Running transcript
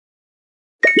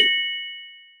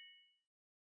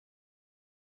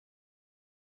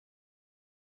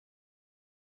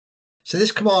So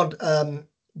this command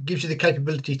gives you the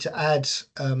capability to add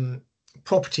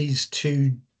properties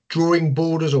to drawing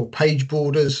borders or page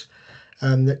borders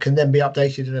that can then be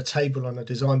updated in a table on a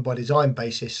design by design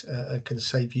basis and can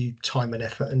save you time and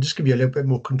effort and just give you a little bit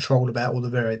more control about all the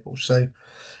variables. So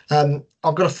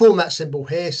I've got a format symbol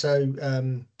here. So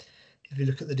if you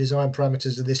look at the design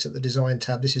parameters of this at the design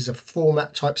tab, this is a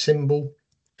format type symbol,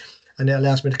 and it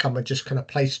allows me to come and just kind of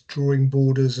place drawing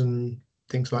borders and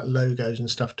things like logos and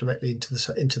stuff directly into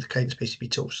the Cadence PCB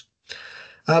tools.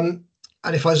 And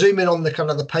if I zoom in on the kind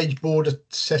of the page border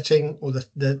setting or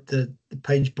the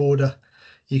page border,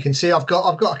 you can see I've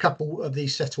got a couple of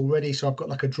these set already. So I've got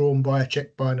like a drawn by, a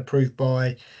checked by, and approved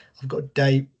by. I've got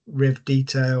date, rev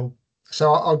detail.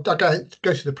 So I'll go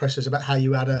through the process about how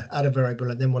you add a variable,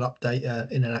 and then we'll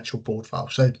update in an actual board file.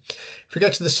 So if we go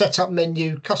to the setup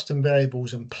menu, custom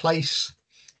variables and place,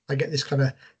 I get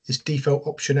this default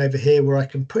option over here where I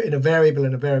can put in a variable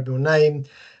and a variable name,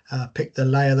 pick the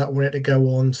layer that I want it to go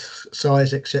on,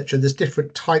 size, etc. There's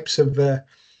different types of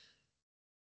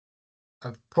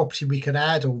property we can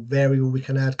add or variable we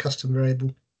can add, custom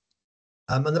variable.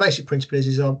 And the basic principle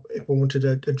is if I wanted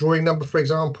a drawing number, for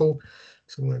example,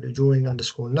 so I'm going to do drawing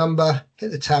underscore number,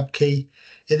 hit the tab key.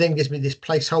 It then gives me this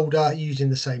placeholder using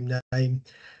the same name.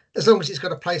 As long as it's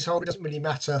got a placeholder, it doesn't really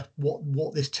matter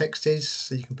what this text is.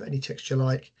 So you can put any text you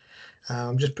like.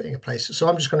 I'm just putting a place. So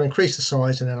I'm just going to increase the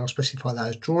size, and then I'll specify that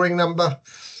as drawing number.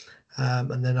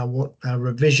 And then I want a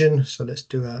revision. So let's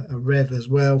do a rev as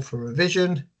well for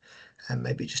revision, and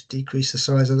maybe just decrease the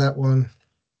size of that one.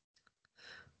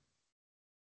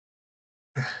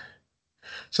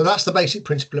 So that's the basic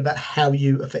principle about how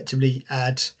you effectively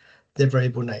add the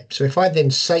variable name. So if I then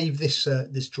save this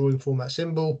this drawing format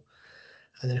symbol,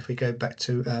 and then if we go back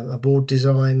to a board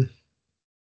design,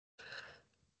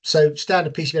 so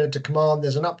standard PCB editor command,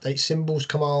 there's an update symbols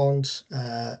command.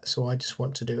 So I just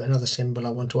want to do another symbol.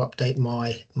 I want to update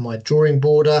my drawing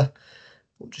border.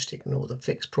 We'll just ignore the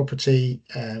fixed property,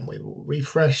 and we will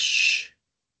refresh.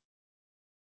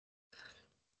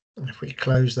 And if we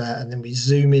close that and then we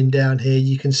zoom in down here,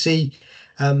 you can see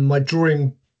my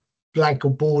drawing blank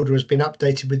or border has been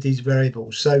updated with these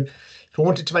variables. So if I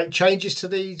wanted to make changes to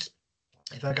these,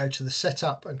 if I go to the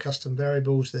setup and custom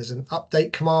variables, there's an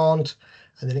update command,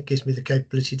 and then it gives me the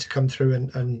capability to come through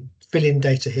and fill in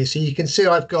data here. So you can see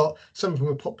I've got some of them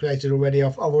are populated already.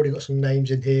 I've already got some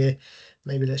names in here.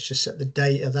 Maybe let's just set the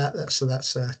date of that. So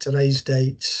that's today's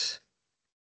date.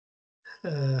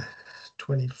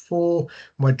 24.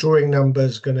 My drawing number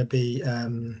is going to be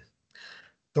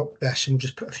dot dash, and we'll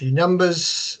just put a few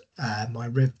numbers. My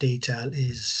rev detail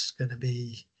is going to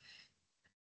be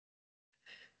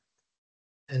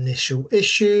initial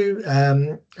issue,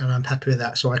 and I'm happy with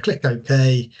that. So I click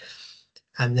OK,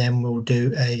 and then we'll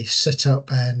do a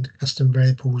setup and custom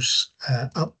variables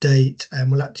update, and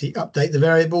we'll actually update the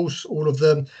variables, all of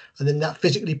them, and then that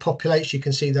physically populates. You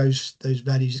can see those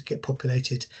values get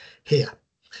populated here.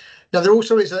 Now, there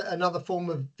also is another form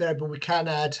of variable we can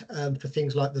add for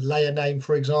things like the layer name,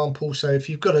 for example. So if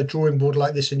you've got a drawing board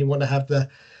like this and you want to have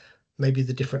maybe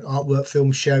the different artwork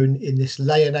films shown in this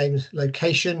layer name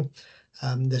location,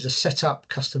 there's a setup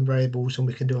custom variables, and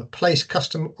we can do a place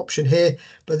custom option here.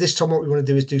 But this time what we want to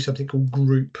do is do something called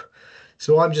group.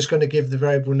 So I'm just going to give the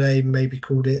variable name, maybe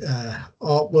called it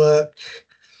artwork.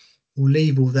 We'll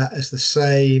leave all that as the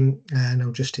same, and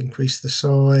I'll just increase the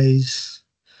size.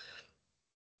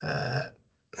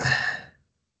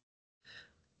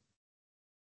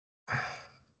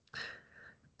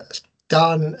 That's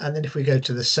done. And then if we go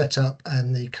to the setup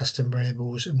and the custom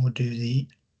variables, and we'll do the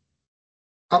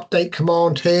update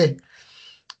command here.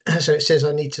 So it says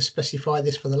I need to specify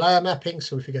this for the layer mapping.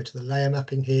 So if we go to the layer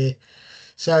mapping here,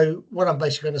 so what I'm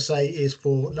basically going to say is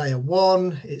for layer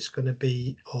 1, it's going to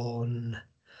be on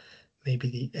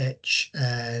maybe the edge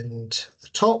and the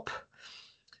top.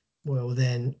 We'll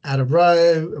then add a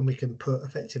row, and we can put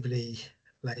effectively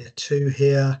layer 2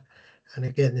 here. And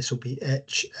again, this will be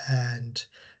etch and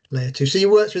layer 2. So you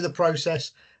work through the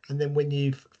process, and then when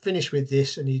you've finished with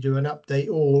this and you do an update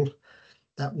all,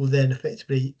 that will then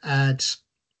effectively add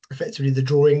the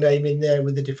drawing name in there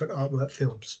with the different artwork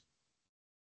films.